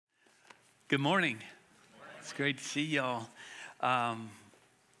Good morning. It's great to see y'all. So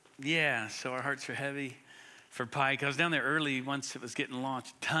our hearts are heavy for Pike. I was down there early once it was getting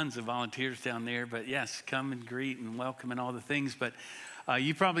launched. Tons of volunteers down there. But yes, come and greet and welcome and all the things. But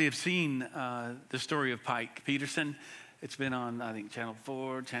you probably have seen the story of Pike Peterson. It's been on, I think, Channel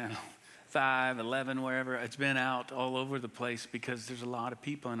 4, Channel 5, 11, wherever. It's been out all over the place because there's a lot of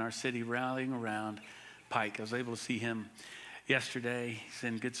people in our city rallying around Pike. I was able to see him yesterday. He's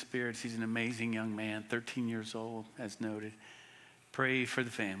in good spirits. He's an amazing young man, 13 years old, as noted. Pray for the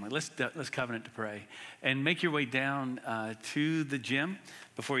family. Let's covenant to pray. And make your way down to the gym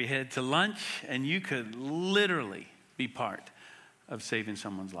before you head to lunch, and you could literally be part of saving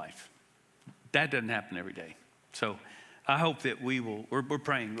someone's life. That doesn't happen every day. So I hope that we're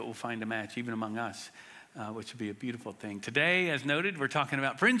praying that we'll find a match even among us, which would be a beautiful thing. Today, as noted, we're talking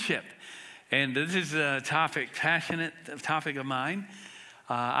about friendship. And this is a passionate topic of mine.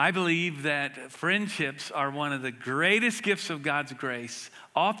 I believe that friendships are one of the greatest gifts of God's grace,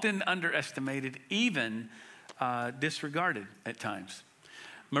 often underestimated, even disregarded at times.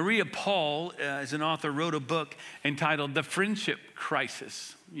 Maria Paul, as an author, wrote a book entitled The Friendship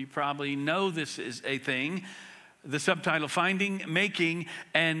Crisis. You probably know this is a thing. The subtitle, Finding, Making,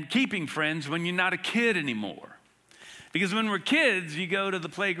 and Keeping Friends When You're Not a Kid Anymore. Because when we're kids, you go to the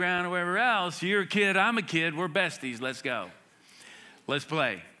playground or wherever else, you're a kid, I'm a kid, we're besties, let's go. Let's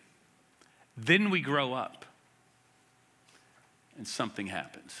play. Then we grow up and something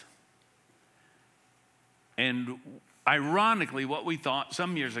happens. And ironically, what we thought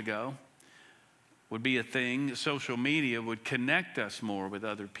some years ago would be a thing, social media would connect us more with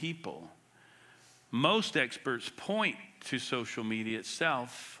other people. Most experts point to social media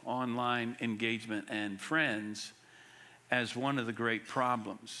itself, online engagement and friends, as one of the great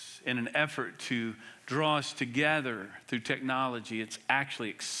problems. In an effort to draw us together through technology, it's actually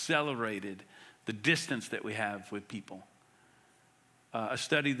accelerated the distance that we have with people. A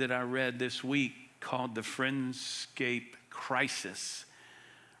study that I read this week called The Friendscape Crisis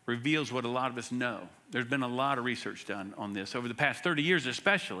reveals what a lot of us know. There's been a lot of research done on this. Over the past 30 years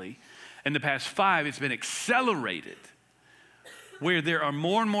especially, in the past 5, it's been accelerated, where there are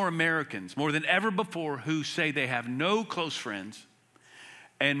more and more Americans, more than ever before, who say they have no close friends,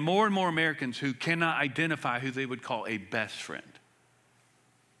 and more Americans who cannot identify who they would call a best friend.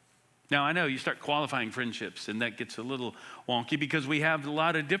 Now, I know you start qualifying friendships, and that gets a little wonky because we have a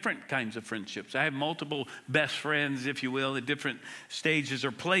lot of different kinds of friendships. I have multiple best friends, if you will, at different stages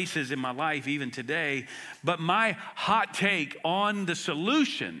or places in my life, even today. But my hot take on the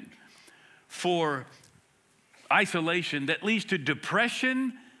solution for isolation that leads to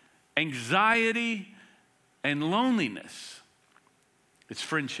depression, anxiety, and loneliness, it's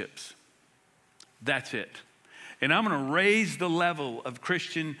friendships. That's it. And I'm going to raise the level of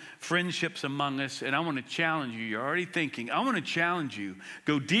Christian friendships among us, and I want to challenge you. You're already thinking. I want to challenge you.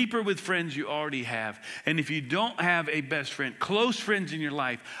 Go deeper with friends you already have. And if you don't have a best friend, close friends in your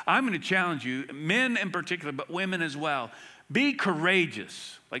life, I'm going to challenge you, men in particular, but women as well. Be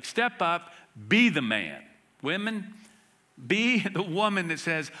courageous. Like, step up, be the man. Women, be the woman that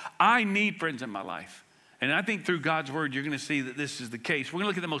says, I need friends in my life. And I think through God's word, you're going to see that this is the case. We're going to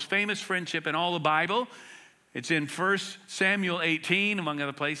look at the most famous friendship in all the Bible. It's in 1 Samuel 18, among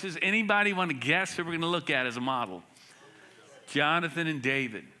other places. Anybody want to guess who we're going to look at as a model? Jonathan and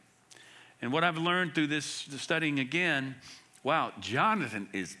David. And what I've learned through this studying again, wow, Jonathan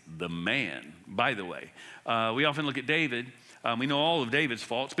is the man, by the way. We often look at David. We know all of David's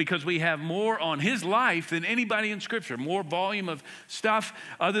faults because we have more on his life than anybody in Scripture, more volume of stuff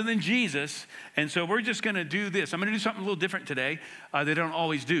other than Jesus. And so we're just going to do this. I'm going to do something a little different today that I don't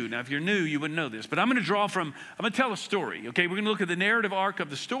always do. Now, if you're new, you wouldn't know this. But I'm going to tell a story, okay? We're going to look at the narrative arc of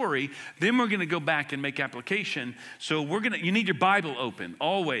the story. Then we're going to go back and make application. So you need your Bible open,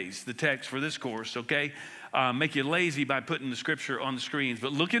 always, the text for this course, okay? Make you lazy by putting the scripture on the screens.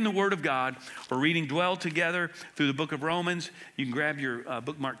 But look in the Word of God. We're reading Dwell Together through the book of Romans. You can grab your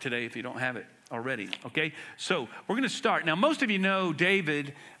bookmark today if you don't have it already, okay? So we're going to start. Now, most of you know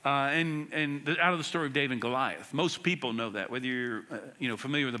David out of the story of David and Goliath. Most people know that, whether you're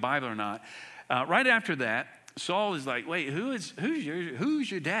familiar with the Bible or not. Right after that, Saul is like, wait, who's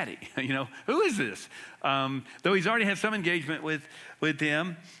your daddy? Who is this? Though he's already had some engagement with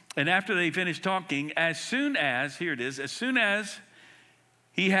him. And after they finished talking, as soon as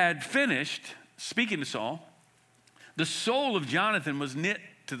he had finished speaking to Saul, the soul of Jonathan was knit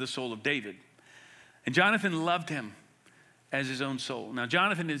to the soul of David. And Jonathan loved him as his own soul. Now,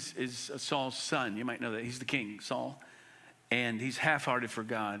 Jonathan is Saul's son. You might know that. He's the king, Saul. And he's half-hearted for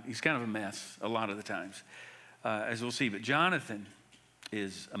God. He's kind of a mess a lot of the times, as we'll see. But Jonathan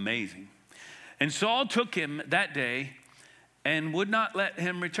is amazing. And Saul took him that day and would not let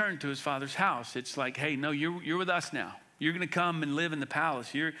him return to his father's house. It's like, hey, no, you're with us now. You're going to come and live in the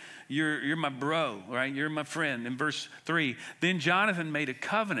palace. You're my bro, right? You're my friend. In verse 3, then Jonathan made a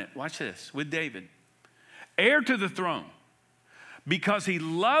covenant, watch this, with David, heir to the throne, because he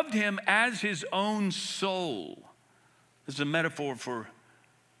loved him as his own soul. This is a metaphor for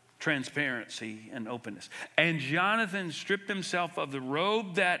transparency and openness. And Jonathan stripped himself of the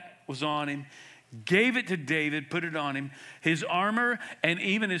robe that was on him, gave it to David, put it on him, his armor and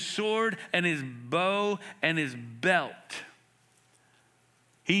even his sword and his bow and his belt.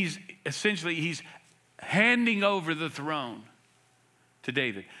 He's handing over the throne to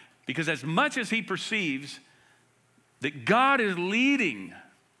David, because as much as he perceives that God is leading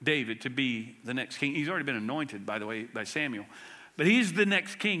David to be the next king, he's already been anointed, by the way, by Samuel, but he's the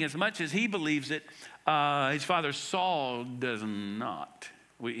next king. As much as he believes it, his father Saul does not.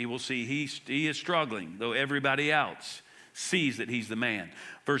 We will see he is struggling, though everybody else sees that he's the man.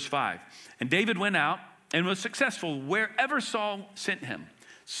 Verse 5, and David went out and was successful wherever Saul sent him,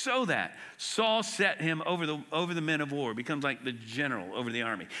 so that Saul set him over the men of war, becomes like the general over the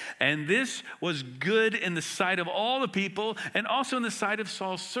army. And this was good in the sight of all the people and also in the sight of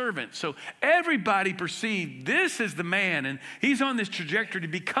Saul's servants. So everybody perceived this is the man, and he's on this trajectory to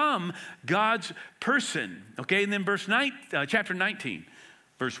become God's person. Okay, and then chapter 19.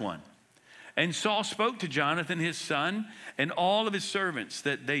 Verse 1, and Saul spoke to Jonathan, his son, and all of his servants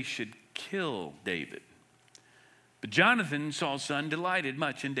that they should kill David. But Jonathan, Saul's son, delighted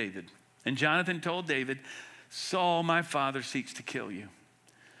much in David. And Jonathan told David, Saul, my father, seeks to kill you.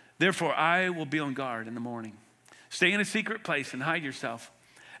 Therefore, I will be on guard in the morning. Stay in a secret place and hide yourself.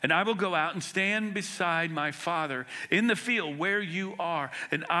 And I will go out and stand beside my father in the field where you are.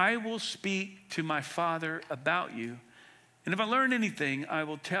 And I will speak to my father about you. And if I learn anything, I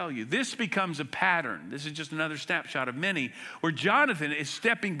will tell you. This becomes a pattern. This is just another snapshot of many, where Jonathan is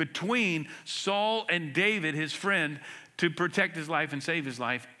stepping between Saul and David, his friend, to protect his life and save his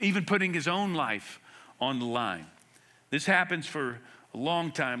life, even putting his own life on the line. This happens for a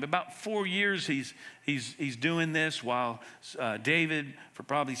long time. About 4 years he's doing this, while David, for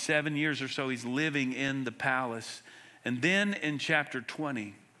probably 7 years or so, he's living in the palace. And then in chapter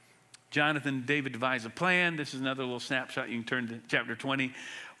 20, Jonathan and David devise a plan. This is another little snapshot. You can turn to chapter 20,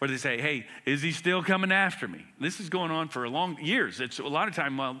 where they say, hey, is he still coming after me? This is going on for years. It's a lot of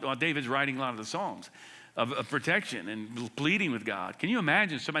time while David's writing a lot of the songs of protection and pleading with God. Can you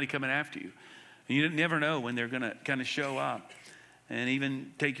imagine somebody coming after you? And you never know when they're going to kind of show up and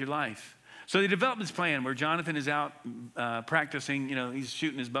even take your life. So they develop this plan where Jonathan is out practicing, he's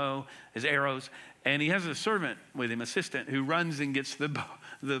shooting his bow, his arrows, and he has a servant with him, assistant, who runs and gets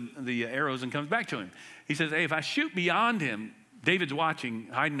the arrows and comes back to him. He says, hey, if I shoot beyond him, David's watching,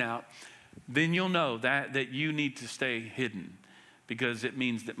 hiding out, then you'll know that you need to stay hidden, because it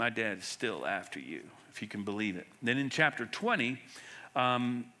means that my dad is still after you, if you can believe it. Then in chapter 20,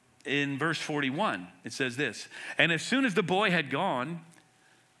 in verse 41, it says this, and as soon as the boy had gone,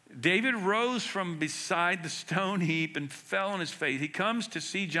 David rose from beside the stone heap and fell on his face. He comes to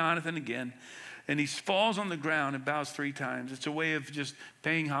see Jonathan again, and he falls on the ground and bows 3 times. It's a way of just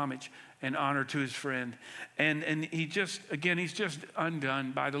paying homage and honor to his friend. And he's just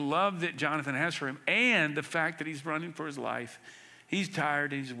undone by the love that Jonathan has for him and the fact that he's running for his life. He's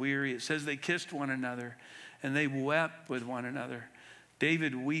tired, he's weary. It says they kissed one another and they wept with one another,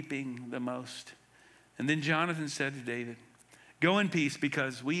 David weeping the most. And then Jonathan said to David, go in peace,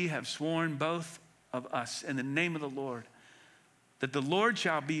 because we have sworn, both of us, in the name of the Lord, that the Lord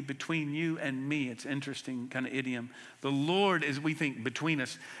shall be between you and me. It's interesting kind of idiom. The Lord is, we think, between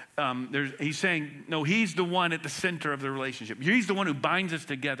us. He's saying, no, he's the one at the center of the relationship. He's the one who binds us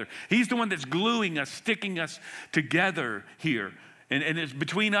together. He's the one that's gluing us, sticking us together here. And it's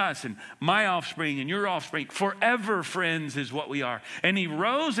between us and my offspring and your offspring. Forever friends is what we are. And he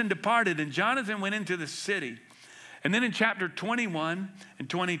rose and departed, and Jonathan went into the city. And then in chapter 21 and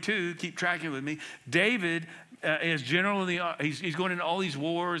 22, keep tracking with me, David is general he's going into all these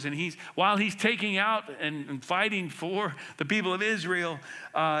wars, and while he's taking out and fighting for the people of Israel,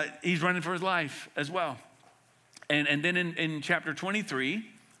 he's running for his life as well. And then in chapter 23,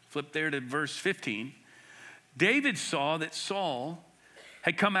 flip there to verse 15, David saw that Saul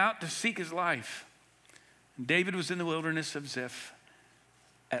had come out to seek his life. And David was in the wilderness of Ziph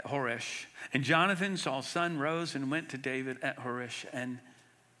at Horesh. And Jonathan, Saul's son, rose and went to David at Horesh and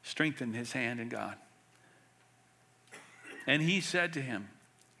strengthened his hand in God. And he said to him,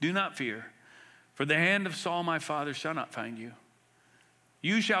 do not fear, for the hand of Saul my father shall not find you.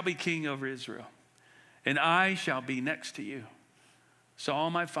 You shall be king over Israel, and I shall be next to you.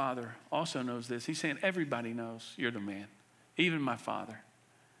 Saul, my father, also knows this. He's saying, everybody knows you're the man, even my father.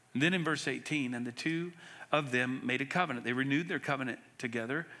 And then in verse 18, and the two of them made a covenant. They renewed their covenant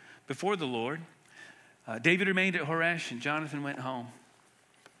together before the Lord. David remained at Horesh, and Jonathan went home.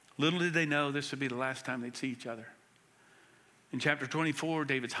 Little did they know this would be the last time they'd see each other. In chapter 24,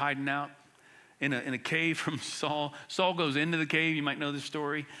 David's hiding out in a cave from Saul. Saul goes into the cave. You might know this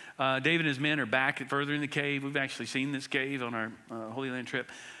story. David and his men are back further in the cave. We've actually seen this cave on our Holy Land trip.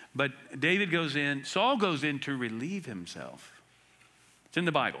 But David goes in. Saul goes in to relieve himself. It's in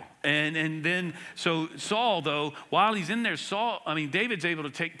the Bible. And then, so Saul, though, while he's in there, David's able to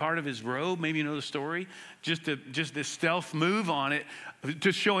take part of his robe. Maybe you know the story. Just this stealth move on it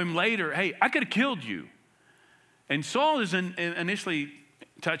to show him later, hey, I could have killed you. And Saul isn't initially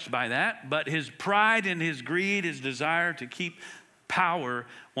touched by that, but his pride and his greed, his desire to keep power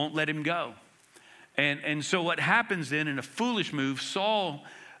won't let him go. And so what happens then in a foolish move, Saul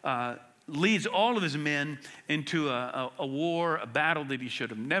leads all of his men into a war, a battle that he should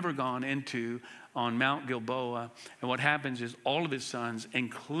have never gone into on Mount Gilboa. And what happens is all of his sons,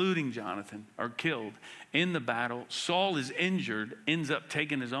 including Jonathan, are killed in the battle. Saul is injured, ends up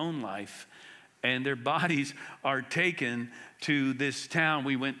taking his own life, and their bodies are taken to this town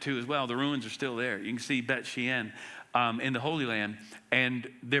we went to as well. The ruins are still there. You can see Bet Shean in the Holy Land. And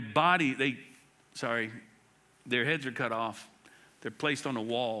their heads are cut off. They're placed on a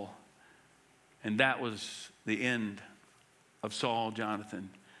wall. And that was the end of Saul, Jonathan,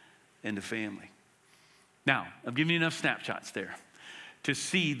 and the family. Now, I've given you enough snapshots there to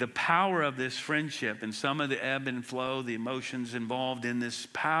see the power of this friendship and some of the ebb and flow, the emotions involved in this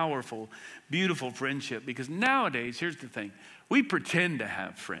powerful, beautiful friendship. Because nowadays, here's the thing, we pretend to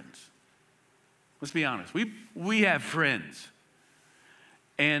have friends. Let's be honest, we have friends.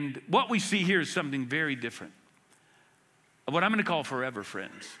 And what we see here is something very different. What I'm going to call forever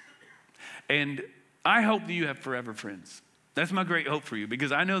friends. And I hope that you have forever friends. That's my great hope for you,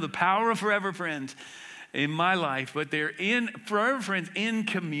 because I know the power of forever friends in my life, but they're forever friends in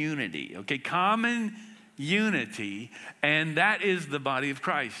community, okay? Common unity, and that is the body of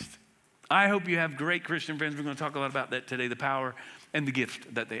Christ. I hope you have great Christian friends. We're going to talk a lot about that today, the power and the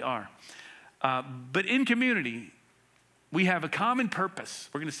gift that they are. But in community, we have a common purpose.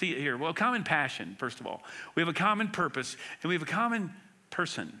 We're going to see it here. Well, a common passion, first of all. We have a common purpose, and we have a common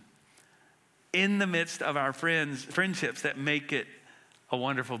person in the midst of our friendships that make it a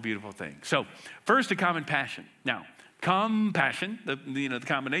wonderful, beautiful thing. So, first, a common passion. Now, compassion, the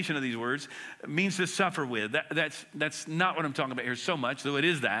combination of these words, means to suffer with. That's not what I'm talking about here so much, though it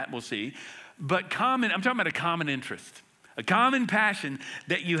is that, we'll see. But I'm talking about a common interest, a common passion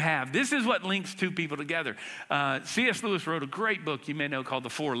that you have. This is what links two people together. C.S. Lewis wrote a great book you may know called The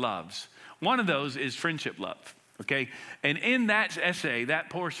Four Loves. One of those is friendship love. Okay, and in that essay, that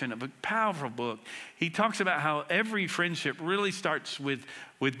portion of a powerful book, he talks about how every friendship really starts with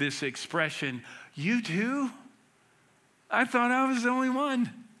this expression, you too? I thought I was the only one.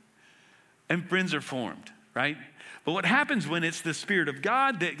 And friends are formed, right? But what happens when it's the Spirit of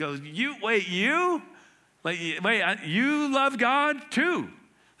God that goes, you love God too?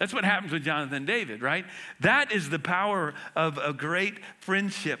 That's what happens with Jonathan and David, right? That is the power of a great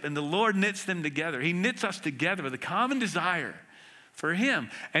friendship. And the Lord knits them together. He knits us together with a common desire for him.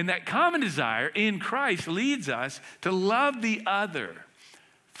 And that common desire in Christ leads us to love the other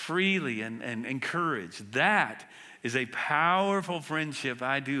freely and encourage. That is a powerful friendship.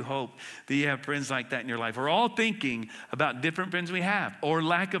 I do hope that you have friends like that in your life. We're all thinking about different friends we have, or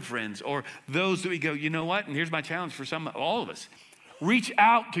lack of friends, or those that we go, you know what? And here's my challenge for all of us. Reach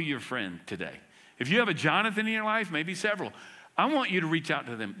out to your friend today. If you have a Jonathan in your life, maybe several, I want you to reach out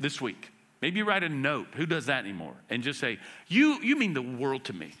to them this week. Maybe write a note. Who does that anymore? And just say, you mean the world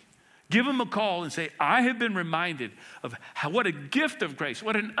to me. Give them a call and say, I have been reminded of what a gift of grace,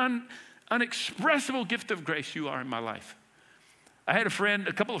 what an unexpressible gift of grace you are in my life. I had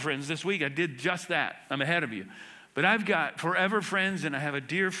a couple of friends this week. I did just that. I'm ahead of you. But I've got forever friends, and I have a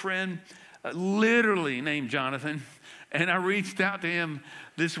dear friend literally named Jonathan. And I reached out to him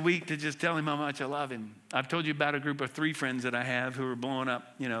this week to just tell him how much I love him. I've told you about a group of 3 friends that I have who are blowing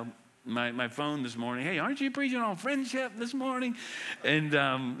up, my phone this morning. Hey, aren't you preaching on friendship this morning? And,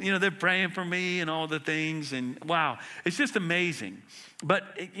 they're praying for me and all the things. And wow, it's just amazing.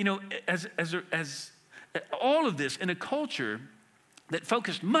 But, as all of this in a culture that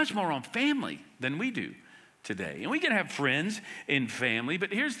focused much more on family than we do today. And we can have friends in family,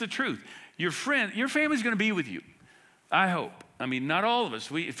 but here's the truth. Your family's going to be with you. I hope. I mean, not all of us.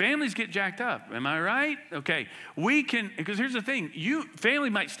 Families get jacked up. Am I right? Okay. We can, because here's the thing. Family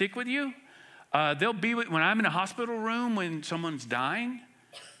might stick with you, They'll be when I'm in a hospital room when someone's dying,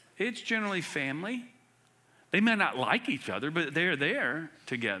 it's generally family. They may not like each other, but they're there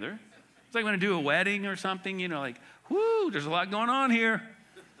together. It's like when I do a wedding or something, like, whoo, there's a lot going on here.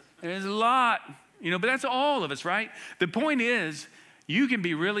 There's a lot, but that's all of us, right? The point is, you can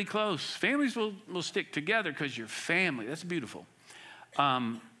be really close. Families will stick together because you're family. That's beautiful.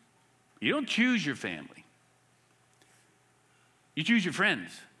 You don't choose your family. You choose your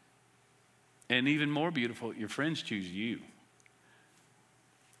friends. And even more beautiful, your friends choose you.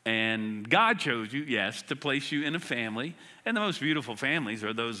 And God chose you, yes, to place you in a family. And the most beautiful families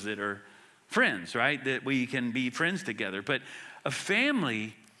are those that are friends, right? That we can be friends together. But a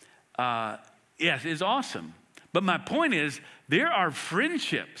family, yes, is awesome. But my point is, there are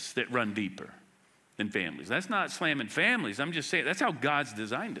friendships that run deeper than families. That's not slamming families. I'm just saying that's how God's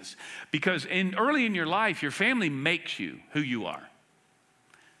designed us. Because early in your life, your family makes you who you are.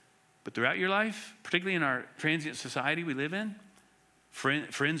 But throughout your life, particularly in our transient society we live in,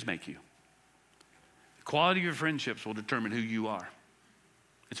 friends make you. The quality of your friendships will determine who you are.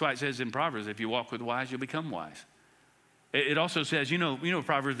 That's why it says in Proverbs, if you walk with wise, you'll become wise. It also says,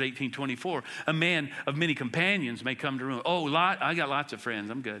 Proverbs 18:24, a man of many companions may come to ruin. Oh, I got lots of friends.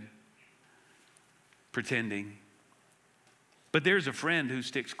 I'm good. Pretending. But there's a friend who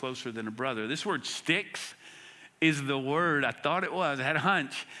sticks closer than a brother. This word sticks is the word, I thought it was, I had a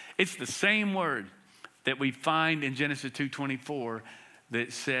hunch. It's the same word that we find in Genesis 2:24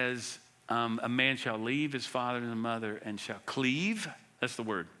 that says, a man shall leave his father and mother and shall cleave, that's the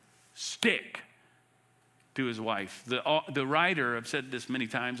word, stick to his wife. The writer, I've said this many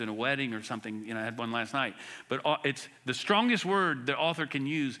times in a wedding or something, I had one last night, but it's the strongest word the author can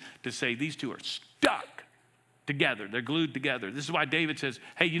use to say these two are stuck together. They're glued together. This is why David says,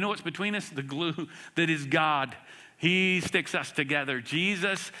 hey, you know what's between us? The glue that is God. He sticks us together.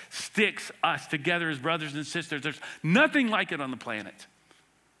 Jesus sticks us together as brothers and sisters. There's nothing like it on the planet.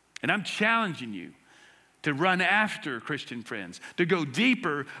 And I'm challenging you to run after Christian friends, to go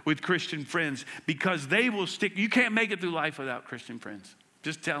deeper with Christian friends, because they will stick. You can't make it through life without Christian friends.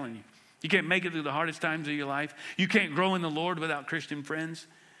 Just telling you. You can't make it through the hardest times of your life. You can't grow in the Lord without Christian friends.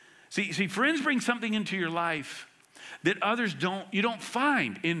 See, friends bring something into your life that others you don't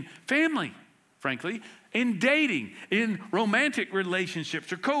find in family, frankly, in dating, in romantic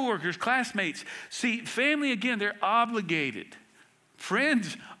relationships or coworkers, classmates. See, family, again, they're obligated.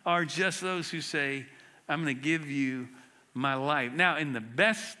 Friends are just those who say, I'm going to give you my life. Now, in the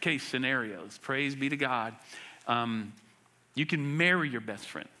best case scenarios, praise be to God, you can marry your best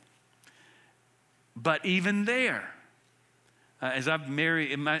friend. But even there, as I've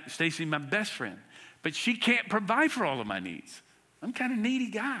married Stacy, my best friend, but she can't provide for all of my needs. I'm kind of a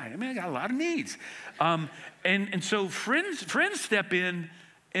needy guy. I got a lot of needs. And so friends step in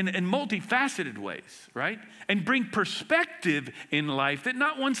multifaceted ways, right? And bring perspective in life that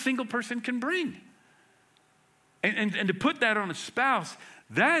not one single person can bring. And to put that on a spouse,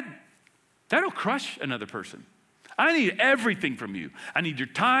 that'll crush another person. I need everything from you. I need your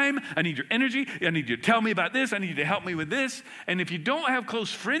time. I need your energy. I need you to tell me about this. I need you to help me with this. And if you don't have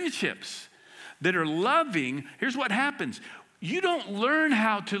close friendships that are loving, here's what happens. You don't learn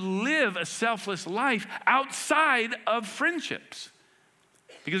how to live a selfless life outside of friendships.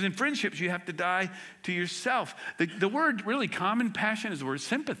 Because in friendships, you have to die to yourself. The word really common passion is the word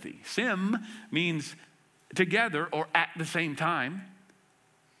sympathy. Sim means together or at the same time.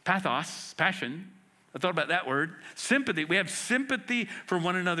 Pathos, passion. I thought about that word. Sympathy. We have sympathy for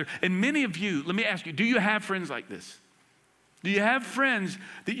one another. And many of you, let me ask you, do you have friends like this? Do you have friends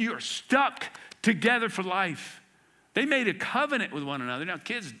that you are stuck together for life? They made a covenant with one another. Now,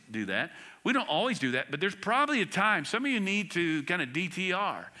 kids do that. We don't always do that, but there's probably a time. Some of you need to kind of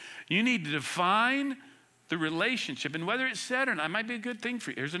DTR. You need to define the relationship, and whether it's said or not, it might be a good thing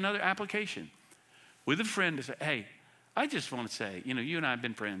for you. Here's another application. With a friend to say, hey, I just want to say, you and I have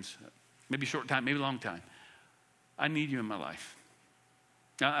been friends, maybe short time, maybe long time. I need you in my life.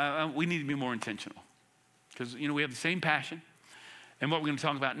 We need to be more intentional because, we have the same passion. And what we're going to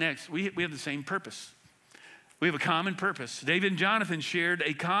talk about next, we have the same purpose. We have a common purpose. David and Jonathan shared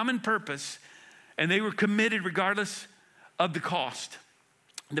a common purpose, and they were committed regardless of the cost.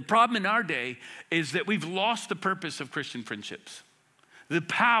 The problem in our day is that we've lost the purpose of Christian friendships, the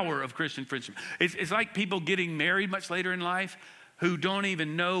power of Christian friendship. It's like people getting married much later in life who don't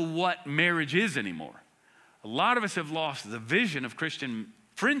even know what marriage is anymore. A lot of us have lost the vision of Christian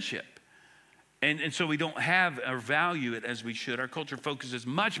friendship. And so we don't have or value it as we should. Our culture focuses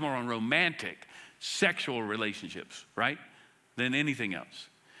much more on romantic, sexual relationships, right, than anything else.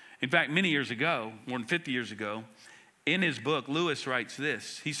 In fact, many years ago, more than 50 years ago, In his book, Lewis writes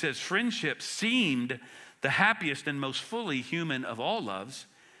this. He says, friendship seemed the happiest and most fully human of all loves,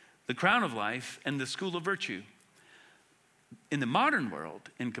 the crown of life and the school of virtue. In the modern world,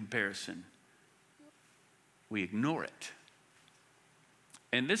 in comparison, we ignore it.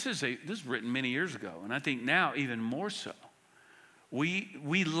 And this is written many years ago, and I think now even more so.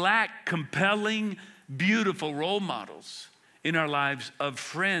 We lack compelling, beautiful role models in our lives of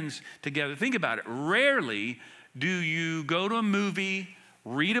friends together. Think about it. Rarely do you go to a movie,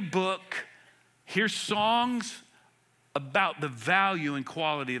 read a book, hear songs about the value and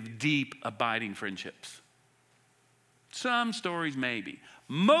quality of deep, abiding friendships. Some stories maybe.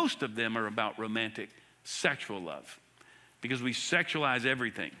 Most of them are about romantic, sexual love, because we sexualize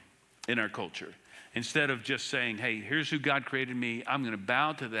everything in our culture. Instead of just saying, hey, here's who God created me. I'm going to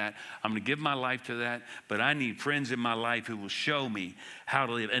bow to that. I'm going to give my life to that. But I need friends in my life who will show me how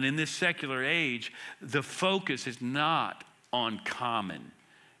to live. And in this secular age, the focus is not on common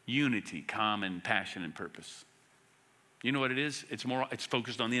unity, common passion and purpose. You know what it is? It's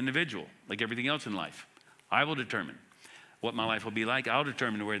focused on the individual, like everything else in life. I will determine what my life will be like. I'll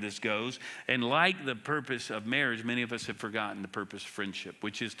determine where this goes. And like the purpose of marriage, many of us have forgotten the purpose of friendship,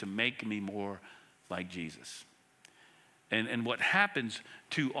 which is to make me more like Jesus. And what happens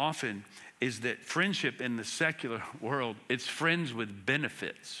too often is that friendship in the secular world, it's friends with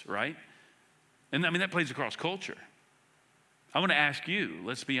benefits, right? And I mean, that plays across culture. I want to ask you,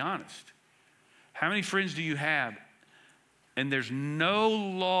 let's be honest. How many friends do you have and there's no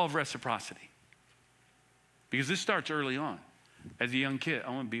law of reciprocity? Because this starts early on. As a young kid, I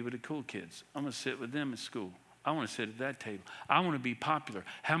want to be with the cool kids. I'm going to sit with them at school. I want to sit at that table. I want to be popular.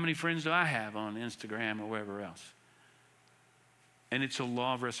 How many friends do I have on Instagram or wherever else? And it's a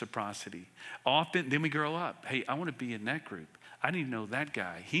law of reciprocity. Often, then we grow up. Hey, I want to be in that group. I need to know that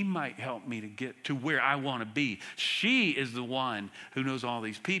guy. He might help me to get to where I want to be. She is the one who knows all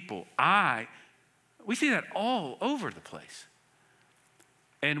these people. We see that all over the place.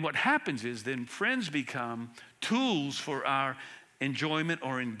 And what happens is then friends become tools for our enjoyment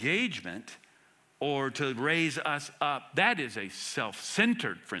or engagement, or to raise us up. That is a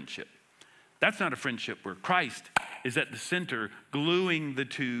self-centered friendship. That's not a friendship where Christ is at the center, gluing the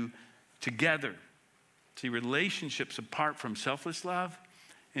two together. See, relationships apart from selfless love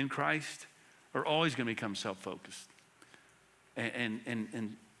in Christ are always going to become self-focused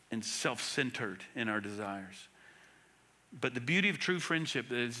and self-centered in our desires. But the beauty of true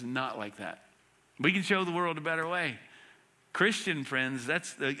friendship is not like that. We can show the world a better way. Christian friends,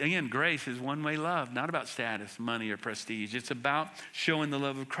 again, grace is one-way love, not about status, money, or prestige. It's about showing the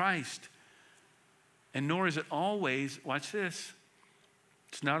love of Christ. And nor is it always, watch this,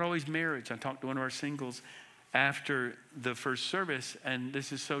 it's not always marriage. I talked to one of our singles after the first service, and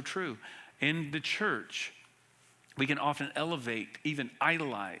this is so true. In the church, we can often elevate, even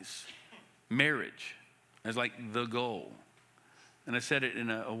idolize marriage as like the goal. And I said it in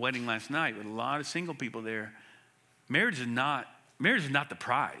a wedding last night with a lot of single people there. Marriage is not the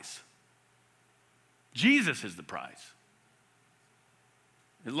prize. Jesus is the prize.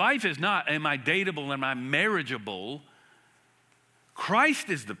 Life is not, am I dateable, am I marriageable? Christ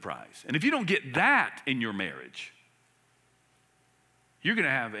is the prize. And if you don't get that in your marriage, you're going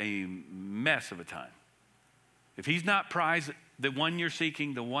to have a mess of a time. If he's not prize, the one you're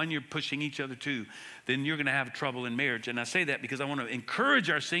seeking, the one you're pushing each other to, then you're going to have trouble in marriage. And I say that because I want to encourage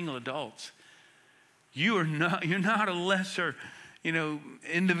our single adults. You're not a lesser,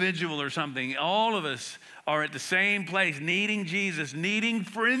 individual or something. All of us are at the same place, needing Jesus, needing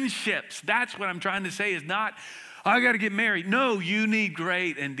friendships. That's what I'm trying to say is not, I got to get married. No, you need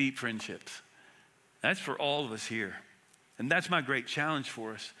great and deep friendships. That's for all of us here. And that's my great challenge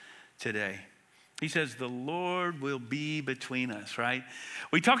for us today. He says, the Lord will be between us, right?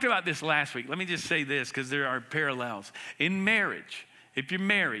 We talked about this last week. Let me just say this because there are parallels. In marriage, if you're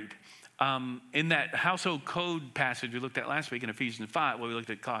married, in that household code passage we looked at last week in Ephesians 5, we looked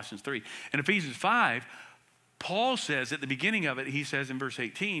at Colossians 3. In Ephesians 5, Paul says at the beginning of it, he says in verse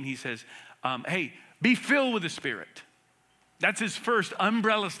 18, he says, hey, be filled with the Spirit. That's his first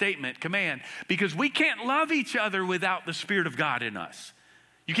umbrella statement, command, because we can't love each other without the Spirit of God in us.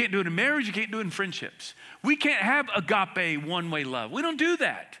 You can't do it in marriage, you can't do it in friendships. We can't have agape, one-way love. We don't do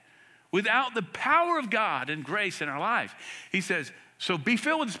that without the power of God and grace in our life. He says, so be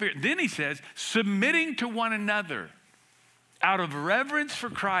filled with the Spirit. Then he says, submitting to one another out of reverence for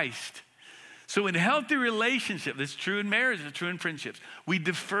Christ. So in healthy relationship, this is true in marriage, it's true in friendships, we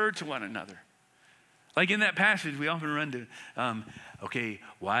defer to one another. Like in that passage, we often run to, okay,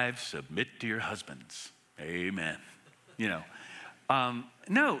 wives, submit to your husbands. Amen.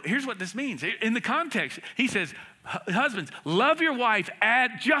 No, here's what this means. In the context, he says, husbands, love your wife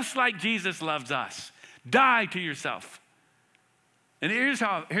just like Jesus loves us. Die to yourself. And here's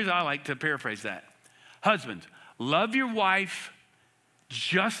how I like to paraphrase that. Husbands, love your wife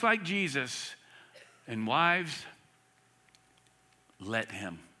just like Jesus. And wives, let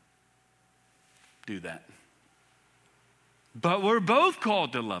him do that. But we're both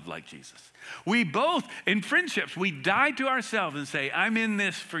called to love like Jesus. We both, in friendships, we die to ourselves and say, I'm in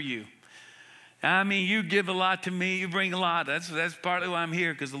this for you. I mean, you give a lot to me, you bring a lot. That's partly why I'm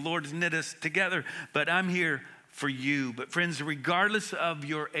here, because the Lord has knit us together. But I'm here for you. But friends, regardless of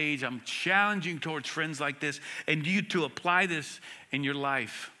your age, I'm challenging towards friends like this and you to apply this in your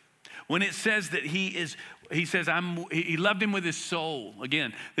life. When it says that he loved him with his soul.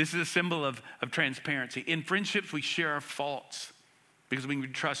 Again, this is a symbol of transparency. In friendships, we share our faults because we can be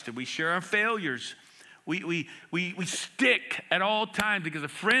trusted. We share our failures. We stick at all times because a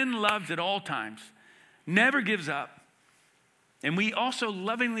friend loves at all times, never gives up. And we also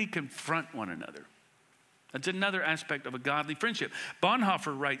lovingly confront one another. That's another aspect of a godly friendship.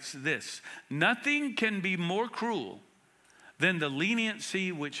 Bonhoeffer writes this: nothing can be more cruel than the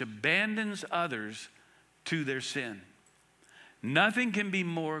leniency which abandons others to their sin. Nothing can be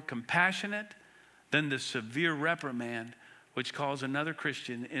more compassionate than the severe reprimand which calls another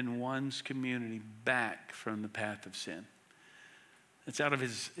Christian in one's community back from the path of sin. It's out of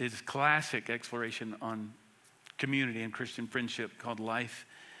his classic exploration on community and Christian friendship called Life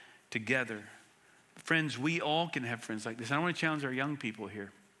Together. Friends, we all can have friends like this. And I want to challenge our young people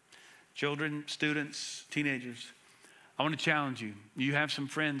here. Children, students, teenagers. I want to challenge you. You have some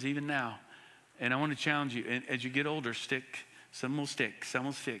friends even now. And I want to challenge you. And as you get older, some will stick,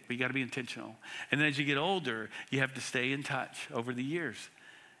 but you got to be intentional. And then as you get older, you have to stay in touch over the years.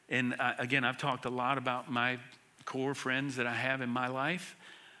 And again, I've talked a lot about my core friends that I have in my life.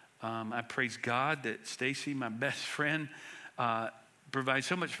 I praise God that Stacy, my best friend, provides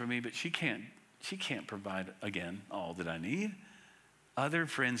so much for me, but she can't provide, again, all that I need. Other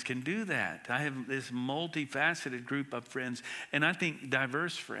friends can do that. I have this multifaceted group of friends, and I think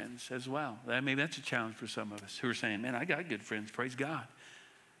diverse friends as well. Maybe that's a challenge for some of us who are saying, man, I got good friends, praise God.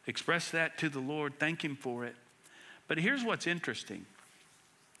 Express that to the Lord, thank him for it. But here's what's interesting.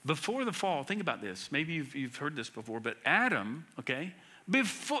 Before the fall, think about this. Maybe you've heard this before, but Adam, okay,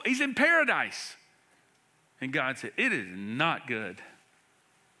 he's in paradise. And God said, it is not good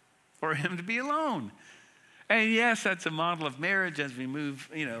for him to be alone. And yes, that's a model of marriage as we move,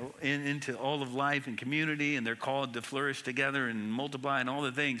 into all of life and community, and they're called to flourish together and multiply and all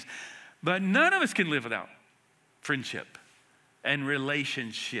the things. But none of us can live without friendship and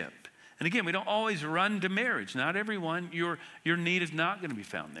relationship. And again, we don't always run to marriage. Not everyone, your need is not going to be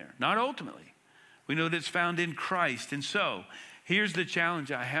found there. Not ultimately. We know that it's found in Christ. And so, here's the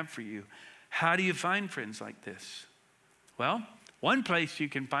challenge I have for you. How do you find friends like this? Well, one place you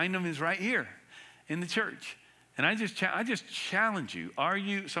can find them is right here in the church. And I just challenge you.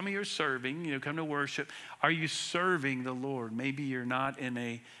 Some of you are serving, come to worship. Are you serving the Lord? Maybe you're not in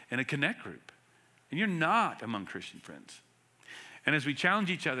a connect group. And you're not among Christian friends. And as we challenge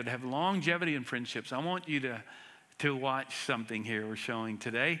each other to have longevity in friendships, I want you to watch something here we're showing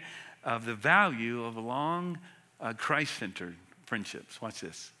today of the value of long Christ-centered friendships. Watch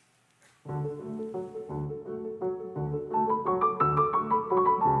this.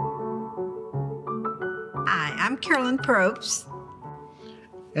 Hi, I'm Carolyn Probst.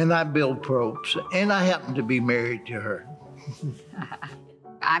 And I'm Bill Probst, and I happen to be married to her.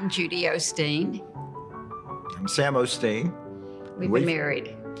 I'm Judy Osteen. I'm Sam Osteen. We've been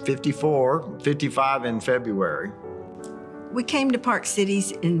married 55 in February. We came to Park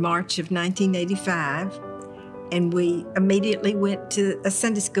Cities in March of 1985, and we immediately went to a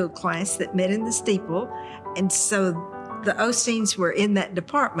Sunday school class that met in the steeple. And so the Osteens were in that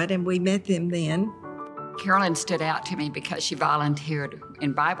department, and we met them then. Carolyn stood out to me because she volunteered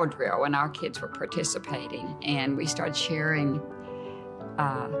in Bible drill when our kids were participating, and we started sharing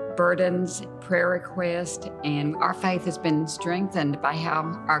burdens, prayer requests, and our faith has been strengthened by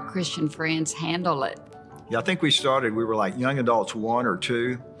how our Christian friends handle it. Yeah, I think we were like young adults 1 or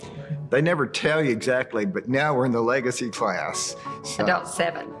 2. They never tell you exactly, but now we're in the legacy class. So Adult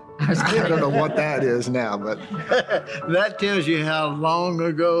 7. I don't know what that is now, but That tells you how long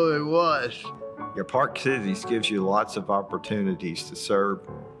ago it was. your Park Cities gives you lots of opportunities to serve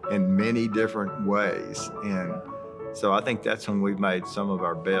in many different ways. And so I think that's when we've made some of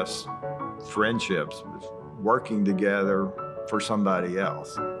our best friendships, working together for somebody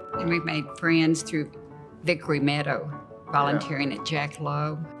else. And we've made friends through Vickery Meadow, volunteering at Jack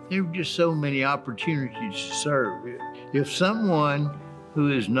Lowe. There were just so many opportunities to serve. If someone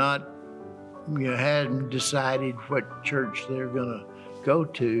who is not, hadn't decided what church they're going to go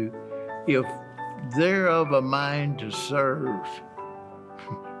to, if they're of a mind to serve,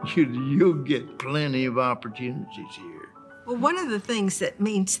 you'll get plenty of opportunities here. Well, one of the things that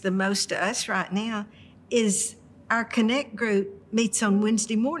means the most to us right now is our Connect group meets on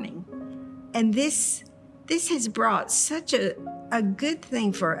Wednesday morning. And this has brought such a good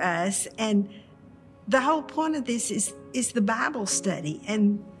thing for us. And the whole point of this is the Bible study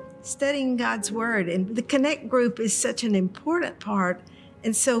and studying God's Word. And the Connect group is such an important part.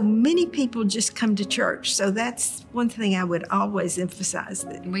 And so many people just come to church. So that's one thing I would always emphasize.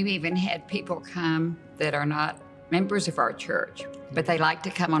 That We've even had people come that are not members of our church, but they like to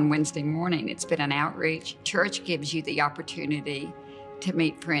come on Wednesday morning. It's been an outreach. Church gives you the opportunity to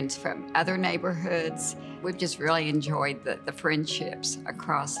meet friends from other neighborhoods. We've just really enjoyed the friendships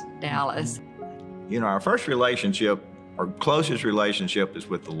across Dallas. Our first relationship, our closest relationship is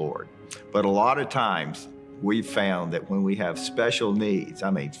with the Lord. But a lot of times we've found that when we have special needs,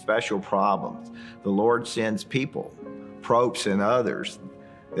 special problems, the Lord sends people, popes and others,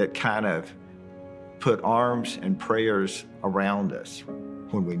 that kind of put arms and prayers around us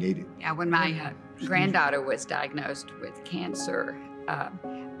when we need it. Yeah, when my granddaughter was diagnosed with cancer,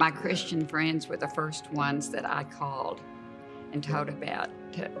 my Christian friends were the first ones that I called and told about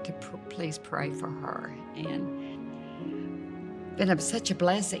to please pray for her. And been such a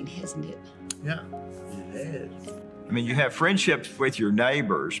blessing, hasn't it? Yeah, it is. You have friendships with your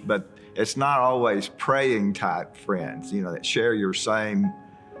neighbors, but it's not always praying type friends, that share your same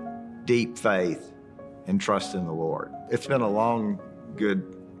deep faith and trust in the Lord. It's been a long,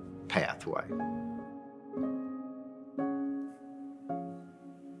 good pathway.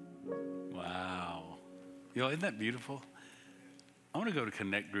 Wow. Isn't that beautiful? I want to go to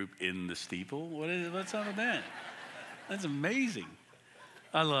Connect Group in the steeple. What's up with that? That's amazing.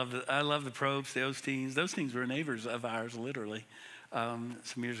 I love the Probes, the Osteens. Those things were neighbors of ours, literally, some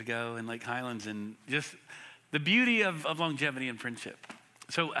years ago in Lake Highlands, and just the beauty of longevity and friendship.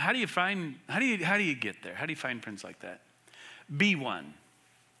 So how do you get there? How do you find friends like that? Be one.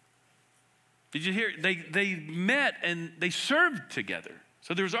 Did you hear? They met and they served together.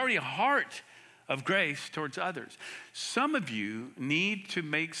 So there was already a heart of grace towards others. Some of you need to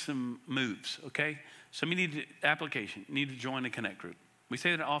make some moves, okay? Some of you need application. You need to join a Connect group. We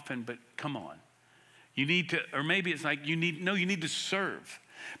say that often, but come on. You need to, or maybe it's like you need to serve.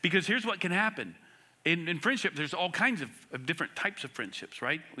 Because here's what can happen. In friendship, there's all kinds of different types of friendships,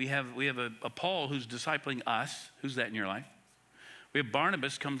 right? We have a Paul who's discipling us. Who's that in your life? We have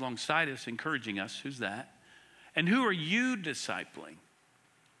Barnabas comes alongside us, encouraging us. Who's that? And who are you discipling?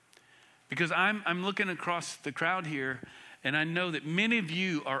 Because I'm looking across the crowd here, and I know that many of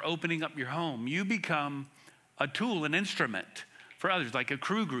you are opening up your home. You become a tool, an instrument for others, like a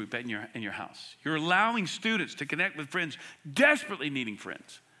crew group in your house. You're allowing students to connect with friends desperately needing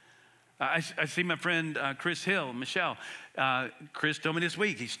friends. I see my friend Chris Hill, Michelle. Chris told me this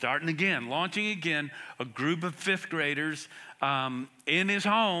week, he's launching again, a group of fifth graders in their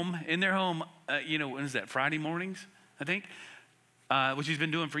home, when is that, Friday mornings, I think, which he's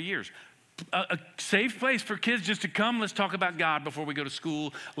been doing for years. A safe place for kids just to come. Let's talk about God before we go to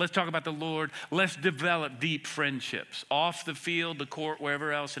school. Let's talk about the Lord. Let's develop deep friendships off the field, the court,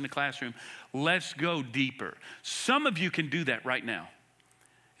 wherever else in the classroom. Let's go deeper. Some of you can do that right now.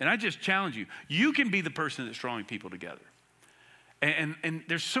 And I just challenge you. You can be the person that's drawing people together. And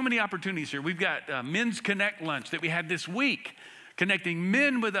there's so many opportunities here. We've got Men's Connect Lunch that we had this week, connecting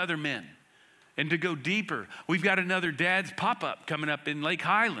men with other men. And to go deeper, we've got another Dad's Pop-Up coming up in Lake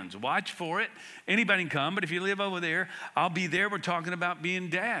Highlands. Watch for it. Anybody can come, but if you live over there, I'll be there. We're talking about being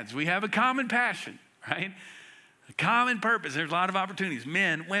dads. We have a common passion, right? A common purpose. There's a lot of opportunities.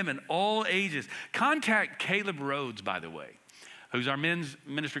 Men, women, all ages. Contact Caleb Rhodes, by the way, who's our men's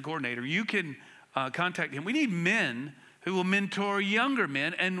ministry coordinator. You can contact him. We need men who will mentor younger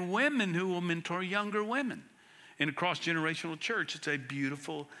men and women who will mentor younger women. In a cross-generational church, it's a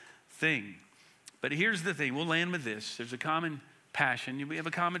beautiful thing. But here's the thing. We'll land with this. There's a common passion. We have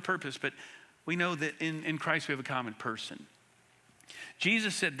a common purpose, but we know that in Christ we have a common person.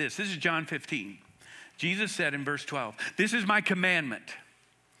 Jesus said this. This is John 15. Jesus said in verse 12, "This is my commandment,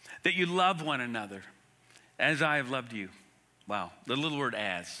 that you love one another as I have loved you." Wow, the little word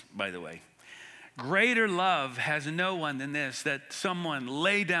 "as," by the way. "Greater love has no one than this, that someone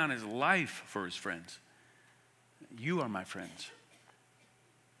lay down his life for his friends. You are my friends.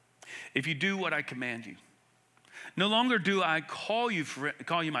 If you do what I command you. No longer do I call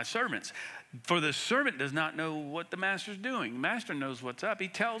you my servants. For the servant does not know what the master's doing. The master knows what's up. He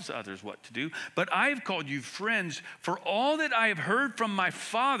tells others what to do. But I have called you friends, for all that I have heard from my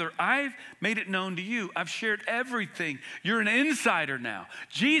Father, I've made it known to you. I've shared everything. You're an insider now.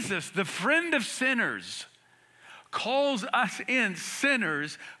 Jesus, the friend of sinners, calls us in,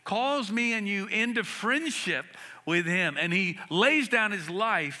 sinners, calls me and you into friendship with him. And he lays down his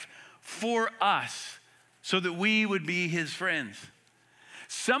life for us so that we would be his friends.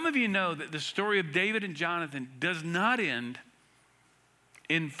 Some of you know that the story of David and Jonathan does not end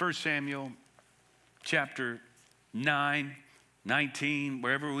in 1 Samuel chapter 9, 19,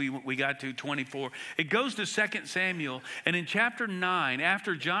 wherever we got to, 24. It goes to 2 Samuel, and in chapter 9,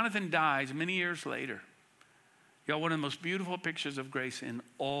 after Jonathan dies many years later, y'all, one of the most beautiful pictures of grace in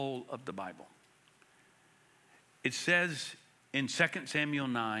all of the Bible. It says in 2 Samuel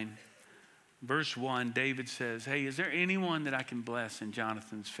 9, verse 1, David says, hey, is there anyone that I can bless in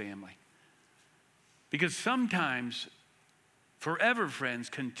Jonathan's family? Because sometimes forever friends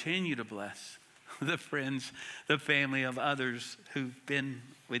continue to bless the friends, the family of others who've been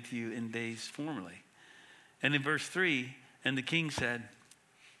with you in days formerly. And in verse 3, and the king said,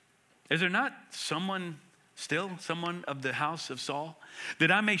 is there not someone of the house of Saul,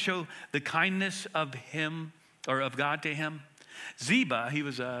 that I may show the kindness of him or of God to him? Ziba, he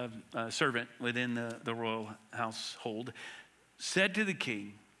was a servant within the royal household, said to the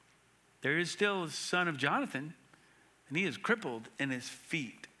king, there is still a son of Jonathan, and he is crippled in his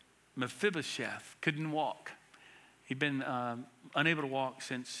feet. Mephibosheth couldn't walk. He'd been unable to walk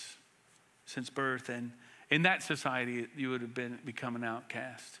since birth, and in that society, you would have become an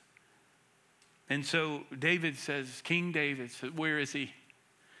outcast. And so David says, King David says, where is he?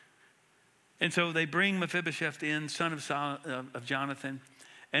 And so they bring Mephibosheth in, son of Jonathan.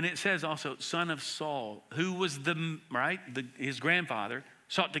 And it says also, son of Saul, who was his grandfather,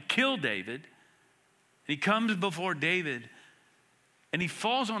 sought to kill David. And he comes before David, and he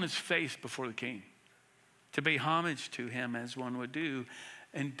falls on his face before the king to pay homage to him as one would do.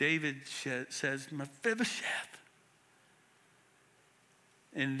 And David says, Mephibosheth.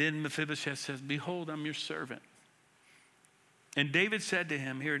 And then Mephibosheth says, behold, I'm your servant. And David said to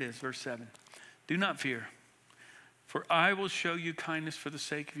him, here it is, verse 7, do not fear, for I will show you kindness for the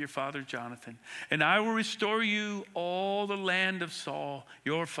sake of your father Jonathan, and I will restore you all the land of Saul,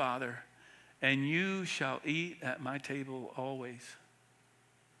 your father, and you shall eat at my table always.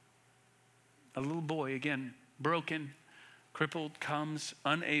 A little boy, again, broken, crippled, comes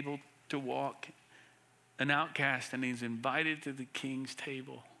unable to walk, an outcast, and he's invited to the king's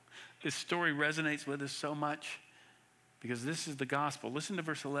table. This story resonates with us so much because this is the gospel. Listen to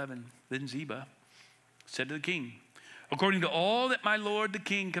verse 11. Then Ziba said to the king, according to all that my lord the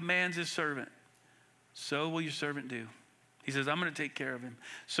king commands his servant, so will your servant do. He says, I'm going to take care of him.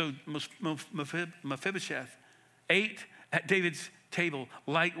 So Mephibosheth ate at David's table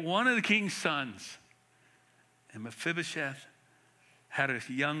like one of the king's sons. And Mephibosheth had a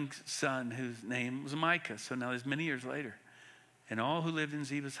young son whose name was Micah. So now there's many years later. And all who lived in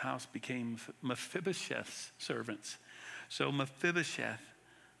Ziba's house became Mephibosheth's servants. So Mephibosheth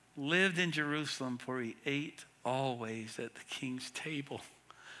lived in Jerusalem, for he ate always at the king's table.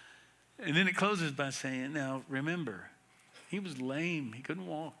 And then it closes by saying, now remember, he was lame. He couldn't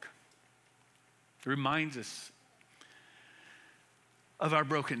walk. It reminds us of our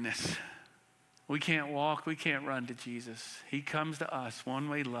brokenness. We can't walk. We can't run to Jesus. He comes to us,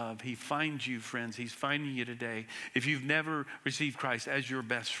 one-way love. He finds you, friends. He's finding you today. If you've never received Christ as your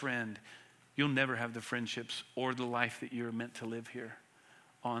best friend, you'll never have the friendships or the life that you're meant to live here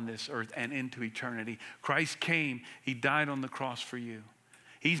on this earth and into eternity. Christ came. He died on the cross for you.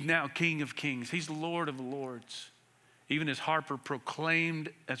 He's now King of Kings. He's Lord of Lords. Even as Harper proclaimed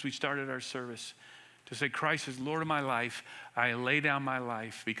as we started our service, to say, Christ is Lord of my life. I lay down my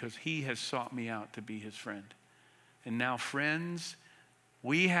life because he has sought me out to be his friend. And now, friends,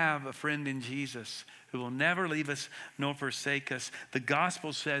 we have a friend in Jesus who will never leave us nor forsake us. The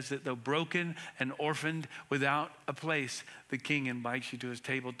gospel says that though broken and orphaned without a place, the king invites you to his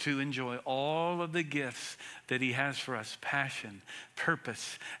table to enjoy all of the gifts that he has for us, passion,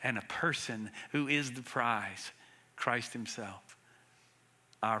 purpose, and a person who is the prize, Christ himself,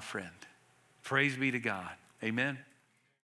 our friend. Praise be to God. Amen.